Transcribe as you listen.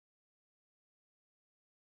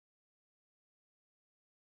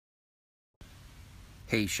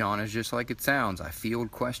Hey Sean is just like it sounds. I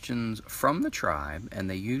field questions from the tribe, and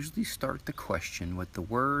they usually start the question with the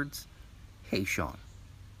words, "Hey Sean."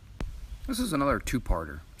 This is another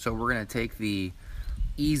two-parter, so we're going to take the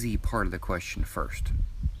easy part of the question first.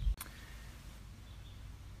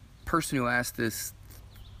 Person who asked this,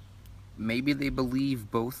 maybe they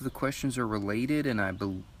believe both of the questions are related, and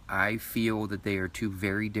I feel that they are two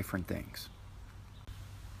very different things.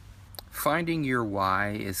 Finding your why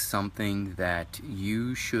is something that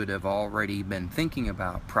you should have already been thinking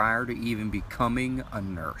about prior to even becoming a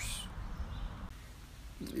nurse.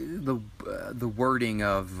 The wording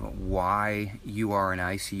of why you are an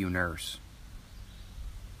ICU nurse.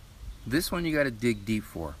 This one you got to dig deep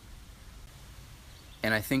for.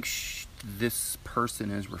 And I think this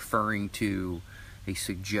person is referring to a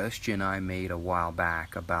suggestion I made a while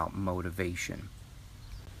back about motivation.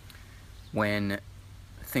 When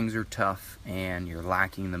things are tough and you're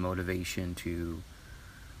lacking the motivation to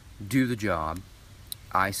do the job,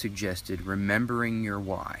 I suggested remembering your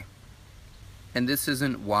why. And this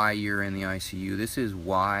isn't why you're in the ICU, this is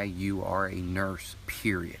why you are a nurse,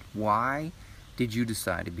 period. Why did you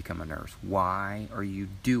decide to become a nurse? Why are you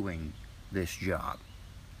doing this job?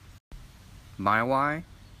 My why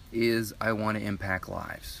is I want to impact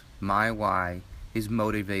lives. My why is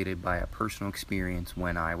motivated by a personal experience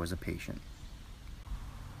when I was a patient.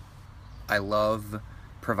 I love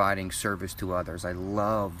providing service to others. I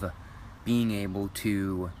love being able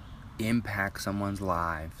to impact someone's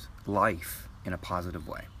life in a positive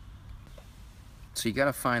way. So you got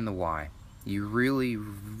to find the why.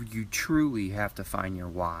 You truly have to find your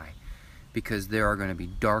why, because there are going to be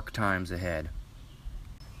dark times ahead.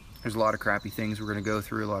 There's a lot of crappy things we're going to go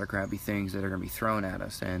through, a lot of crappy things that are going to be thrown at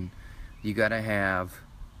us, and you got to have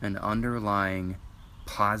an underlying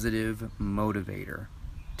positive motivator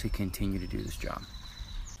to continue to do this job.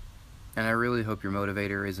 And I really hope your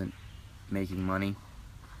motivator isn't making money,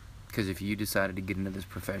 because if you decided to get into this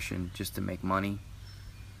profession just to make money,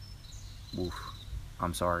 oof,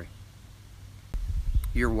 I'm sorry.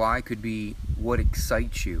 Your why could be what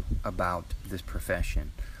excites you about this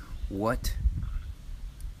profession. What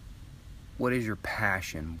is your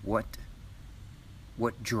passion? What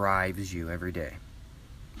drives you every day?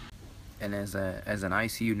 And as an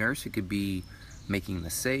ICU nurse, it could be making the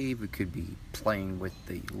save, it could be playing with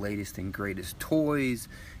the latest and greatest toys,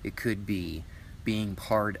 it could be being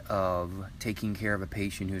part of taking care of a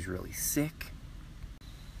patient who's really sick.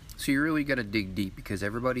 So you really got to dig deep, because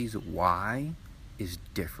everybody's why is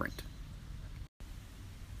different.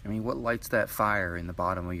 I mean, what lights that fire in the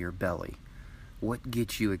bottom of your belly? What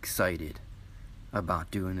gets you excited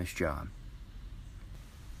about doing this job?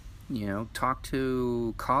 You know, talk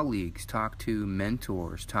to colleagues, talk to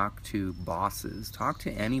mentors, talk to bosses, talk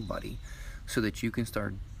to anybody, so that you can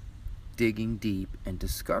start digging deep and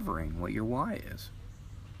discovering what your why is.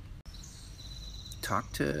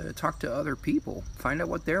 Talk to other people, find out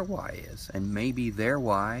what their why is, and maybe their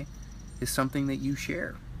why is something that you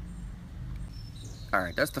share.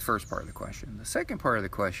 Alright, that's the first part of the question. The second part of the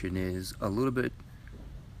question is a little bit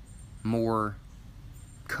more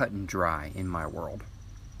cut and dry in my world.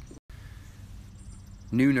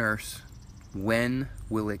 New nurse, when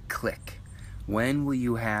will it click? When will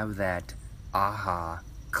you have that aha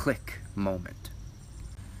click moment?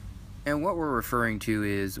 And what we're referring to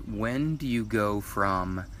is, when do you go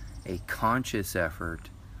from a conscious effort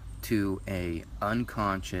to a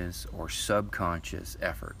unconscious or subconscious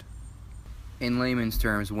effort? In layman's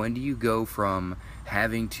terms, when do you go from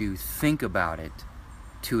having to think about it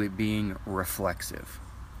to it being reflexive?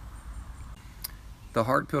 The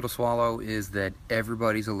hard pill to swallow is that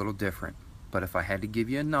everybody's a little different, but if I had to give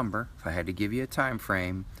you a number, if I had to give you a time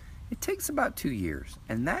frame, it takes about 2 years,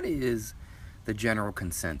 and that is the general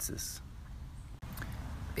consensus.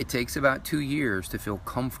 It takes about 2 years to feel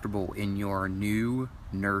comfortable in your new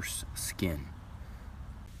nurse skin.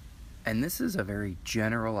 And this is a very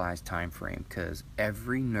generalized time frame, because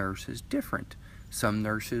every nurse is different. Some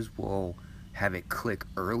nurses will have it click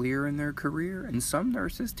earlier in their career, and some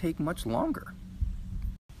nurses take much longer.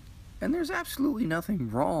 And there's absolutely nothing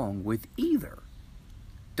wrong with either.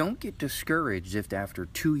 Don't get discouraged if after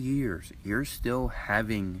 2 years you're still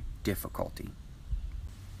having difficulty.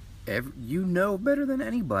 You know better than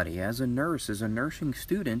anybody, as a nurse, as a nursing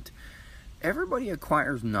student, everybody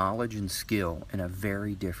acquires knowledge and skill in a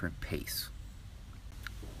very different pace.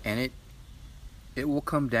 And it will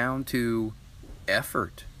come down to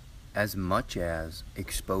effort as much as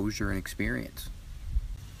exposure and experience.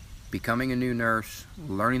 Becoming a new nurse,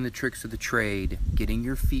 learning the tricks of the trade, getting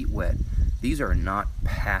your feet wet, these are not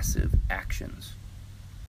passive actions.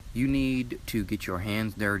 You need to get your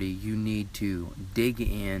hands dirty. You need to dig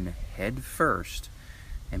in head first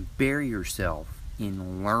and bury yourself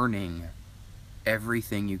in learning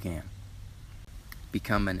everything you can.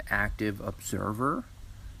 Become an active observer,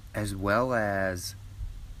 as well as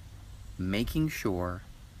making sure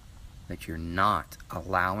that you're not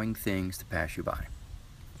allowing things to pass you by.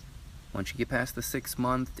 Once you get past the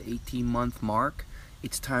 6-month to 18-month mark,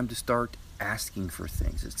 it's time to start asking for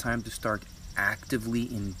things. It's time to start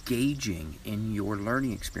actively engaging in your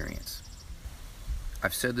learning experience.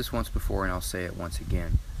 I've said this once before and I'll say it once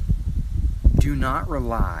again. Do not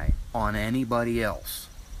rely on anybody else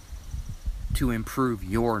to improve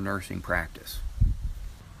your nursing practice.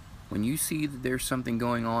 When you see that there's something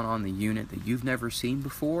going on the unit that you've never seen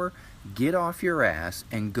before, get off your ass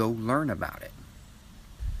and go learn about it.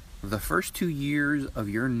 The first 2 years of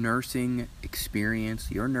your nursing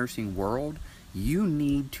experience, your nursing world, you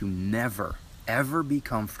need to never, ever be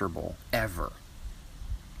comfortable, ever.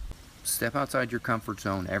 Step outside your comfort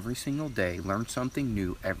zone every single day, learn something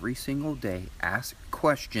new every single day, ask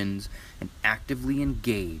questions, and actively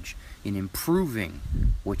engage in improving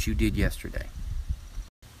what you did yesterday.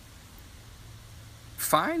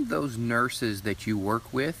 Find those nurses that you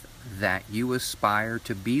work with that you aspire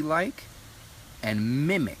to be like and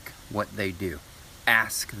mimic what they do.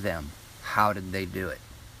 Ask them, how did they do it?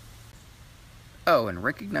 Oh, and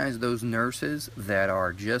recognize those nurses that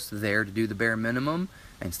are just there to do the bare minimum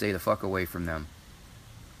and stay the fuck away from them.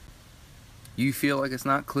 You feel like it's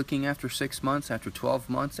not clicking after 6 months, after 12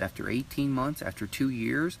 months, after 18 months, after 2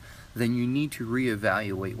 years, then you need to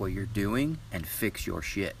reevaluate what you're doing and fix your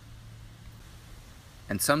shit.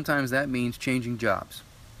 And sometimes that means changing jobs.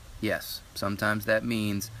 Yes, sometimes that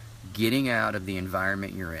means getting out of the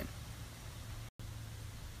environment you're in.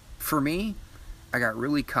 For me, I got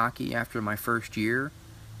really cocky after my first year,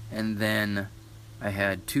 and then I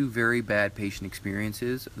had 2 very bad patient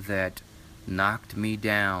experiences that knocked me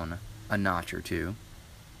down a notch or 2.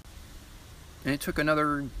 And it took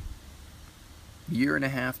another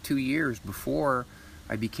 1.5 to 2 years before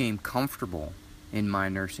I became comfortable in my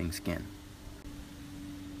nursing skin.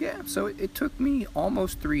 Yeah, so it took me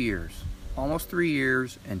almost 3 years. Almost 3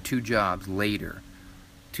 years and 2 jobs later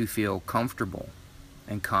to feel comfortable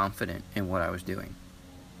and confident in what I was doing.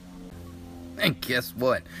 And guess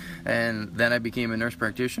what? And then I became a nurse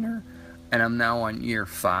practitioner, and I'm now on year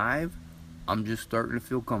 5. I'm just starting to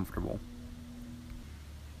feel comfortable.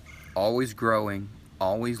 Always growing,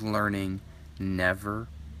 always learning, never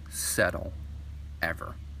settle,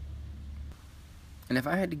 ever. And if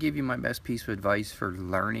I had to give you my best piece of advice for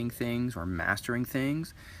learning things or mastering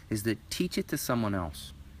things, is that teach it to someone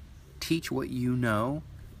else. Teach what you know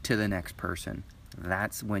to the next person.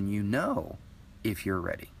 That's when you know if you're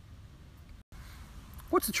ready.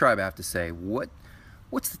 What's the tribe have to say?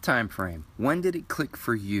 What's the time frame? When did it click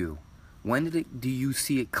for you? Do you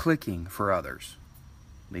see it clicking for others?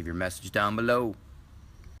 Leave your message down below.